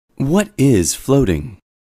What is floating?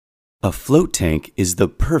 A float tank is the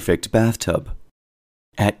perfect bathtub.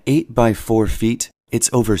 At 8 by 4 feet,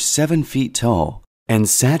 it's over 7 feet tall and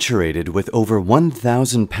saturated with over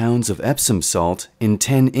 1,000 pounds of Epsom salt in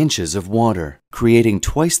 10 inches of water, creating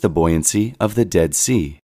twice the buoyancy of the Dead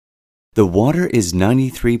Sea. The water is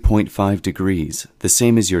 93.5 degrees, the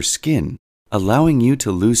same as your skin, allowing you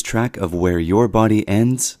to lose track of where your body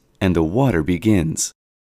ends and the water begins.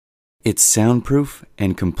 It's soundproof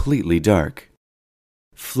and completely dark.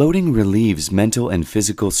 Floating relieves mental and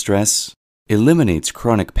physical stress, eliminates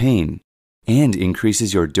chronic pain, and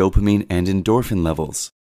increases your dopamine and endorphin levels.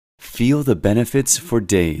 Feel the benefits for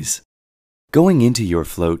days. Going into your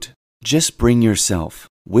float, just bring yourself.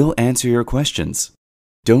 We'll answer your questions.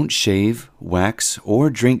 Don't shave, wax, or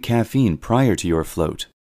drink caffeine prior to your float.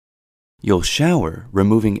 You'll shower,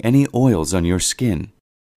 removing any oils on your skin.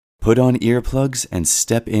 Put on earplugs and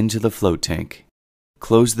step into the float tank.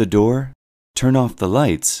 Close the door, turn off the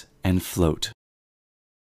lights, and float.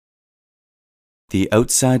 The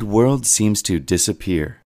outside world seems to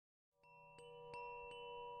disappear.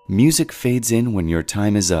 Music fades in when your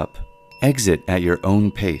time is up. Exit at your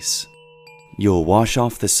own pace. You'll wash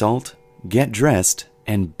off the salt, get dressed,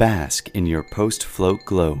 and bask in your post-float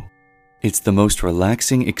glow. It's the most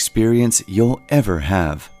relaxing experience you'll ever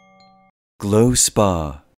have.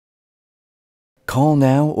 GlowSpa. Call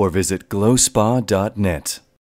now or visit glowspa.net.